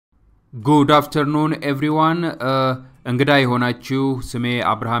Good afternoon everyone. እንግዳ የሆናችሁ ስሜ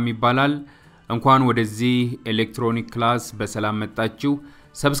አብርሃም ይባላል። እንኳን ወደዚህ ኤሌክትሮኒክ ክላስ በሰላም መጣችሁ።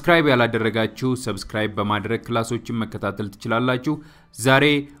 ሰብስክራይብ ያላደረጋችሁ ሰብስክራይብ በማድረግ ክላሶችን መከታተል ትችላላችሁ። ዛሬ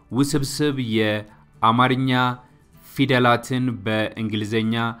ውስብስብ የአማርኛ ፊደላትን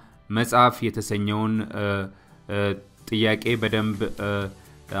በእንግሊዘኛ መጻፍ የተሰኘውን ጥያቄ በደንብ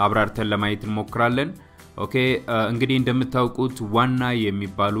አብራርተን ለማየት እንሞክራለን። ኦኬ እንግዲህ እንደምታውቁት ዋና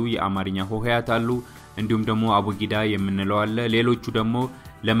የሚባሉ የአማርኛ ሆሄያት አሉ እንዲሁም ደግሞ አቡጊዳ የምንለው አለ ሌሎቹ ደግሞ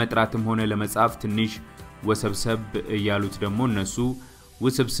ለመጥራትም ሆነ ለመጻፍ ትንሽ ወሰብሰብ ያሉት ደግሞ እነሱ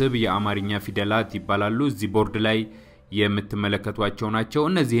ውስብስብ የአማርኛ ፊደላት ይባላሉ እዚህ ቦርድ ላይ የምትመለከቷቸው ናቸው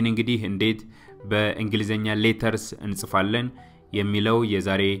እነዚህን እንግዲህ እንዴት በእንግሊዘኛ ሌተርስ እንጽፋለን የሚለው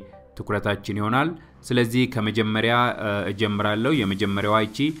የዛሬ ትኩረታችን ይሆናል ስለዚህ ከመጀመሪያ እጀምራለሁ የመጀመሪያዋ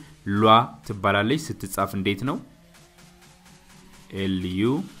እቺ ሏ ትባላለች ስትጻፍ እንዴት ነው L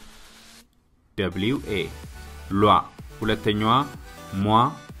U W A ሏ ሁለተኛዋ ሟ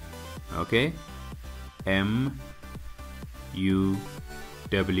ኦኬ M U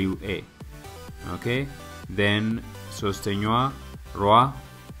W A ኦኬ then ሶስተኛዋ ሯ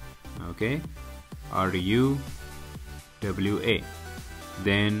ኦኬ R U W A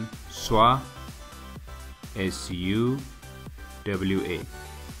then swa S U W A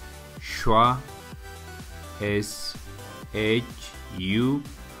shwa S H U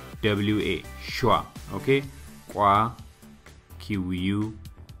W A shwa okay kwa Q U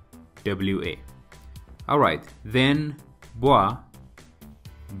W A all right then bwa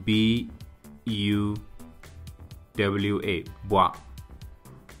B U W A bwa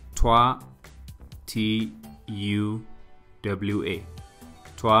twa T U W A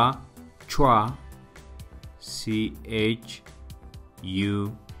twa chwa C H U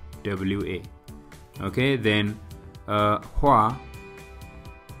W A okay then hwa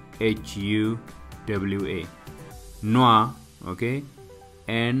H U W A noa okay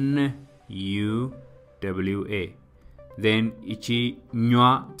N U W A then ichi noa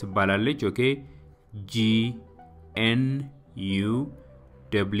ትባላለች okay G N U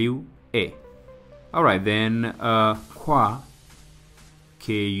W A all right then kwa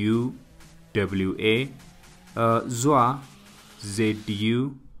K U W A zwa Z U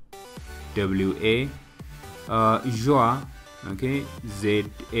W A joa okay Z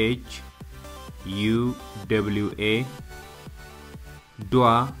H U W A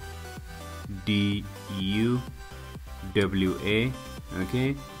doa D U W A okay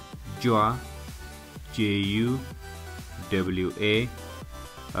joa J U W A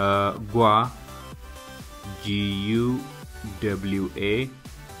gwa G U W A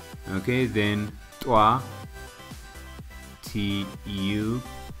okay then twa T U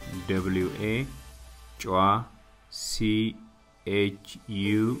W A chwa C H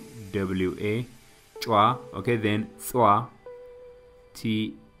U W A chwa okay then thwa T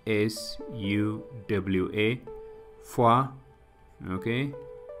S U W A fwa okay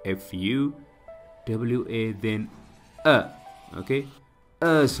F U W A then okay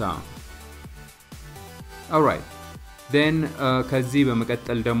sound all right then ከዚህ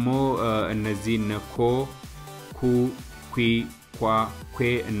በመቀጠል ደግሞ እነዚህ ነኮ ኩ ኩ ኳ ኩ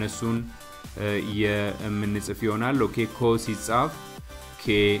እነሱን የምንጽፍ ይሆናል ኦኬ ኮ ሲጻፍ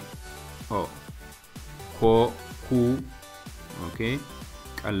ኬ ኦ ኮ ኩ ኦኬ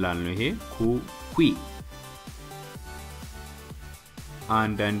ቀላል ነው ይሄ ኩ ኩ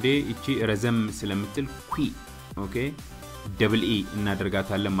አንዳንዴ እቺ ረዘም ስለምትል ኩ ኦኬ ደብል ኢ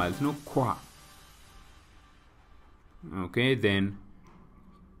እናደርጋታለን ማለት ነው ኳ okay then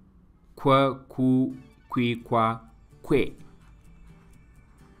kwa ku qui kwa que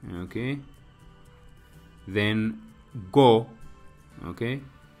okay then go okay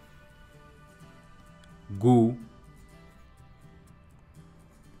gu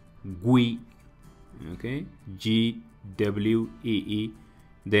gui okay G W E E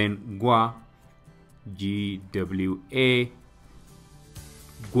then gwa G W A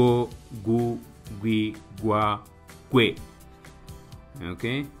go gu gui gwa que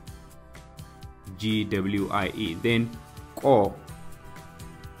okay G W I E then ko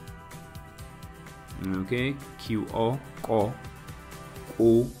okay Q O ko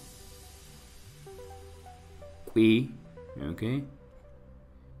ku qui okay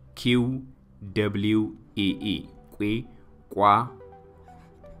Q W E E qui qua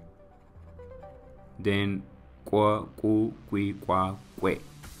then qua ku qui qua que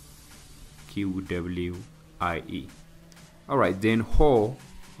Q W I E all right then ho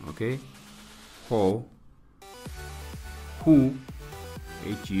okay ho who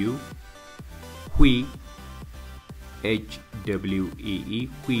H U hui H W E E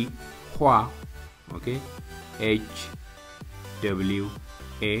hui hua okay H W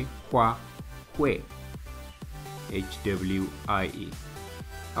A hua hui H W I E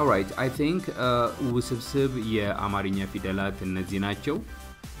Alright I think ውስብስብ የአማርኛ ፊደላት እነዚህ ናቸው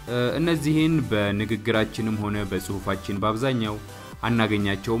እነዚህን በንግግራችንም ሆነ በጽሁፋችን በአብዛኛው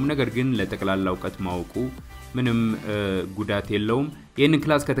አናገኛቸውም ነገር ግን ለጠቅላላ ዕውቀት ማወቁ ምንም ጉዳት የለውም ይሄንን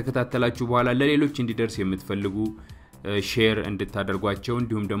ክላስ ከተከታተላችሁ በኋላ ለሌሎች እንዲደርስ የምትፈልጉ ሼር እንድታደርጓቸው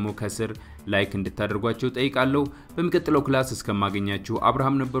እንዲሁም ደግሞ ከስር ላይክ እንድታደርጓቸው ጠይቃለሁ በሚቀጥለው ክላስ እስከማገኛችሁ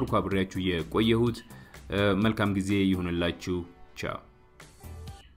አብርሃም ነበርኩ አብሬያችሁ የቆየሁት መልካም ጊዜ ይሁንላችሁ ቻው